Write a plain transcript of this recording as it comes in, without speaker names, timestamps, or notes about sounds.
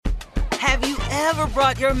Have you ever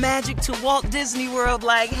brought your magic to Walt Disney World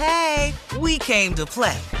like, hey, we came to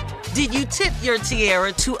play? Did you tip your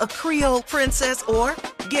tiara to a Creole princess or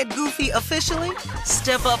get goofy officially?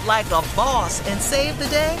 Step up like a boss and save the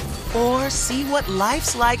day? Or see what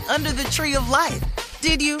life's like under the tree of life?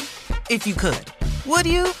 Did you? If you could. Would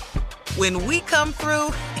you? When we come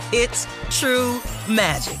through, it's true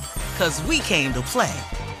magic. 'Cause we came to play.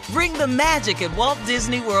 Bring the magic at Walt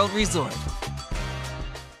Disney World Resort.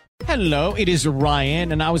 Hello, it is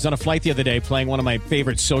Ryan, and I was on a flight the other day playing one of my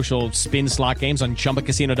favorite social spin slot games on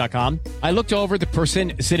ChumbaCasino.com. I looked over at the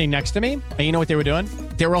person sitting next to me, and you know what they were doing?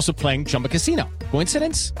 They were also playing Chumba Casino.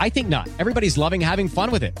 Coincidence? I think not. Everybody's loving having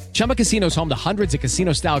fun with it. Chumba Casino is home to hundreds of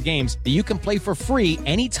casino-style games that you can play for free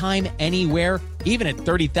anytime, anywhere, even at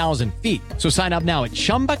 30,000 feet. So sign up now at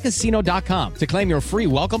ChumbaCasino.com to claim your free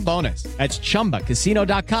welcome bonus. That's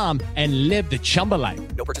ChumbaCasino.com and live the Chumba life.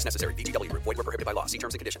 No purchase necessary. VGW. Void where prohibited by law. See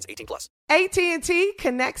terms and conditions. 18+. AT&T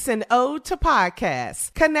connects an ode to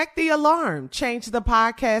podcasts. Connect the alarm. Change the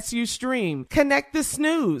podcast you stream. Connect the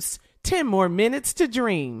snooze. 10 more minutes to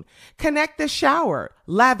dream. Connect the shower.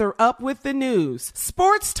 Lather up with the news.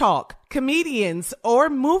 Sports talk, comedians, or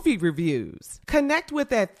movie reviews. Connect with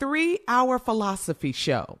that 3-hour philosophy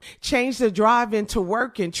show. Change the drive into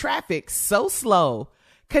work in traffic so slow.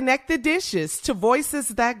 Connect the dishes to voices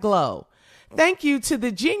that glow. Thank you to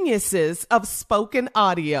the geniuses of spoken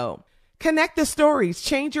audio. Connect the stories,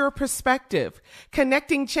 change your perspective.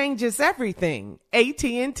 Connecting changes everything.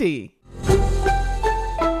 AT&T.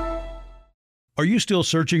 Are you still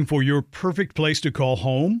searching for your perfect place to call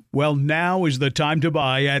home? Well, now is the time to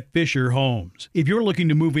buy at Fisher Homes. If you're looking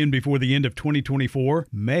to move in before the end of 2024,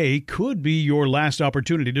 May could be your last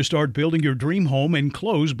opportunity to start building your dream home and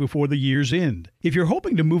close before the year's end. If you're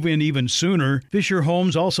hoping to move in even sooner, Fisher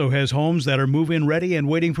Homes also has homes that are move-in ready and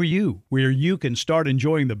waiting for you, where you can start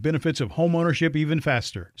enjoying the benefits of homeownership even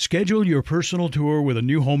faster. Schedule your personal tour with a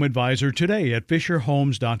new home advisor today at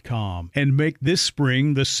FisherHomes.com and make this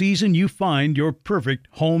spring the season you find your perfect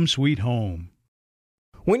home sweet home.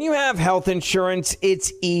 When you have health insurance,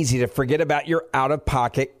 it's easy to forget about your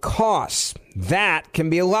out-of-pocket costs. That can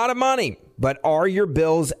be a lot of money, but are your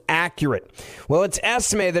bills accurate? Well, it's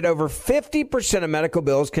estimated that over 50% of medical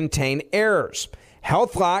bills contain errors.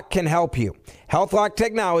 HealthLock can help you. HealthLock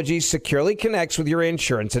technology securely connects with your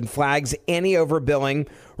insurance and flags any overbilling,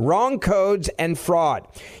 wrong codes, and fraud.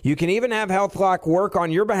 You can even have HealthLock work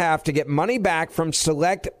on your behalf to get money back from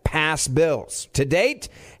select past bills. To date,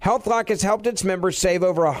 HealthLock has helped its members save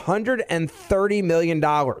over $130 million.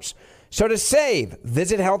 So to save,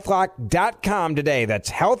 visit HealthLock.com today.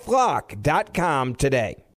 That's HealthLock.com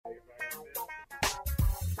today.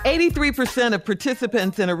 83% of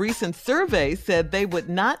participants in a recent survey said they would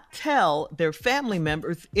not tell their family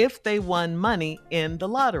members if they won money in the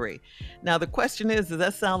lottery. Now, the question is, does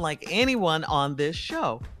that sound like anyone on this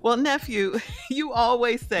show? Well, nephew, you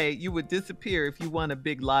always say you would disappear if you won a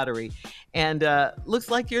big lottery. And looks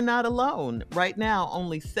like you're not alone. Right now,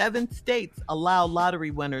 only 7 states allow lottery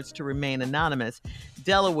winners to remain anonymous.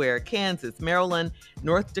 Delaware, Kansas, Maryland,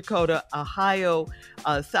 North Dakota, Ohio,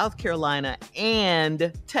 South Carolina,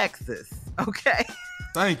 and Texas. Okay.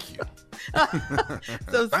 Thank you.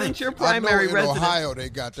 So since your primary I know in residence, Ohio they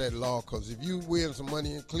got that law, because if you win some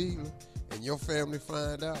money in Cleveland and your family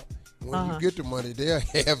find out, when you get the money, they'll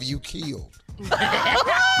have you killed.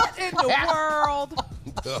 what in the world?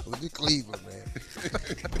 The Cleveland, man.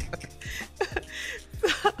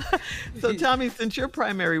 So, Tommy, since your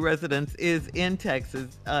primary residence is in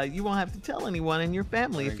Texas, you won't have to tell anyone in your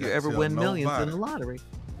family if you ever win millions in the lottery.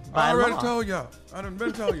 I already told y'all. I done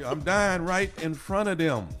been told you. I'm dying right in front of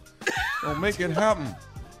them. Don't make it happen.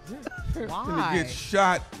 Why? And it gets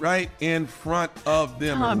shot right in front of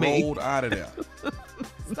them, Tommy, and rolled out of there.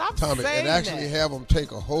 Stop Tommy, saying and actually that. have them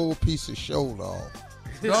take a whole piece of shoulder off.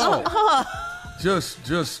 Uh-huh. No.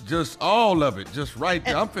 Just all of it. Just right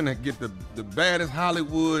there. I'm finna get the baddest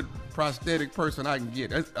Hollywood prosthetic person I can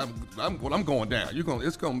get. I'm going down.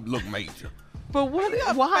 It's gonna look major. But what?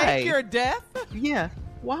 Why? Fake your death? Yeah.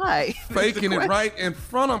 Why? Faking it right in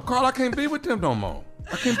front of them. Carl, I can't be with them no more.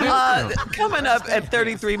 I can't be with them. Coming up at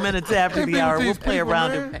 33 minutes after the hour, we'll play people,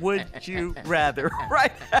 around man. of Would You Rather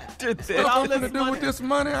right after this. What I'm gonna do with this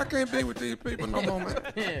money? I can't be with these people no more,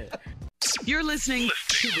 man. You're listening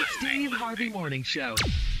to the Steve Harvey Morning Show.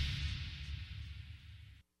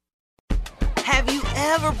 Have you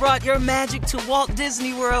ever brought your magic to Walt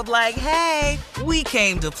Disney World like, hey, we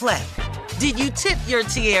came to play? Did you tip your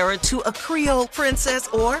tiara to a Creole princess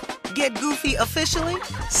or get goofy officially?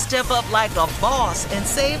 Step up like a boss and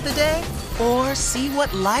save the day? Or see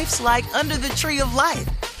what life's like under the tree of life?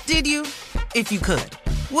 Did you? If you could.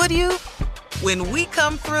 Would you? When we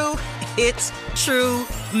come through, it's true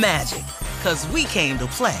magic. 'Cause we came to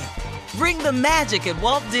play. Bring the magic at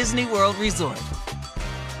Walt Disney World Resort.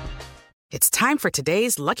 It's time for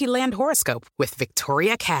today's Lucky Land horoscope with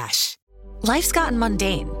Victoria Cash. Life's gotten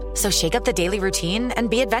mundane, so shake up the daily routine and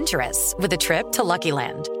be adventurous with a trip to Lucky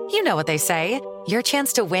Land. You know what they say, your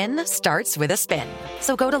chance to win starts with a spin.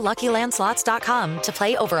 So go to LuckyLandSlots.com to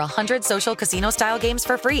play over 100 social casino-style games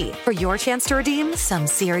for free for your chance to redeem some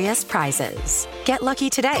serious prizes. Get lucky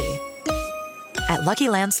today at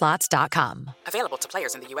LuckyLandSlots.com. Available to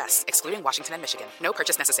players in the U.S., excluding Washington and Michigan. No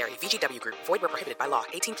purchase necessary. VGW Group. Void where prohibited by law.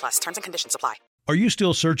 18+. Terms and conditions apply. Are you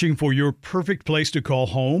still searching for your perfect place to call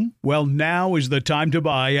home? Well, now is the time to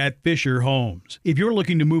buy at Fisher Homes. If you're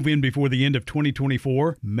looking to move in before the end of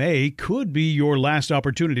 2024, May could be your last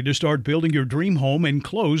opportunity to start building your dream home and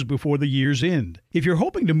close before the year's end. If you're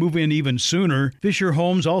hoping to move in even sooner, Fisher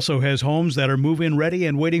Homes also has homes that are move-in ready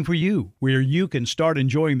and waiting for you, where you can start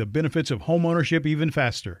enjoying the benefits of homeownership even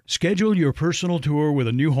faster. Schedule your personal tour with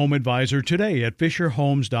a new home advisor today at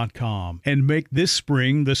FisherHomes.com and make this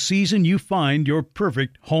spring the season you find your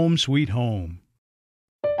perfect home sweet home.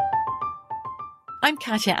 I'm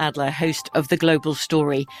Katya Adler, host of The Global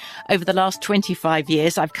Story. Over the last 25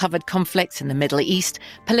 years, I've covered conflicts in the Middle East,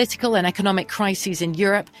 political and economic crises in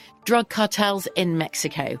Europe, drug cartels in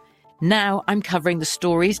Mexico. Now I'm covering the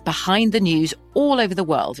stories behind the news all over the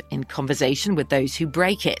world in conversation with those who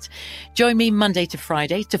break it. Join me Monday to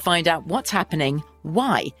Friday to find out what's happening,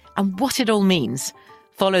 why, and what it all means.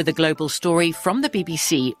 Follow The Global Story from the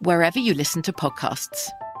BBC wherever you listen to podcasts.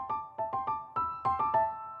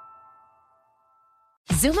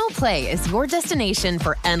 Xumo Play is your destination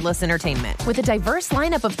for endless entertainment. With a diverse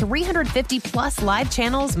lineup of 350-plus live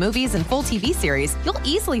channels, movies, and full TV series, you'll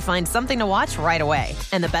easily find something to watch right away.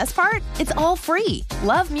 And the best part? It's all free.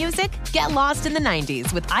 Love music? Get lost in the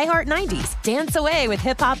 90s with iHeart 90s, dance away with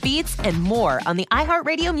hip-hop beats, and more on the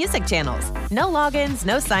iHeartRadio music channels. No logins,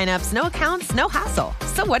 no signups, no accounts, no hassle.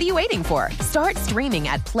 So what are you waiting for? Start streaming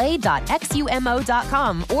at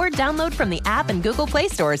play.xumo.com or download from the app and Google Play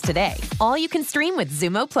stores today. All you can stream with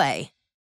Xumo Play.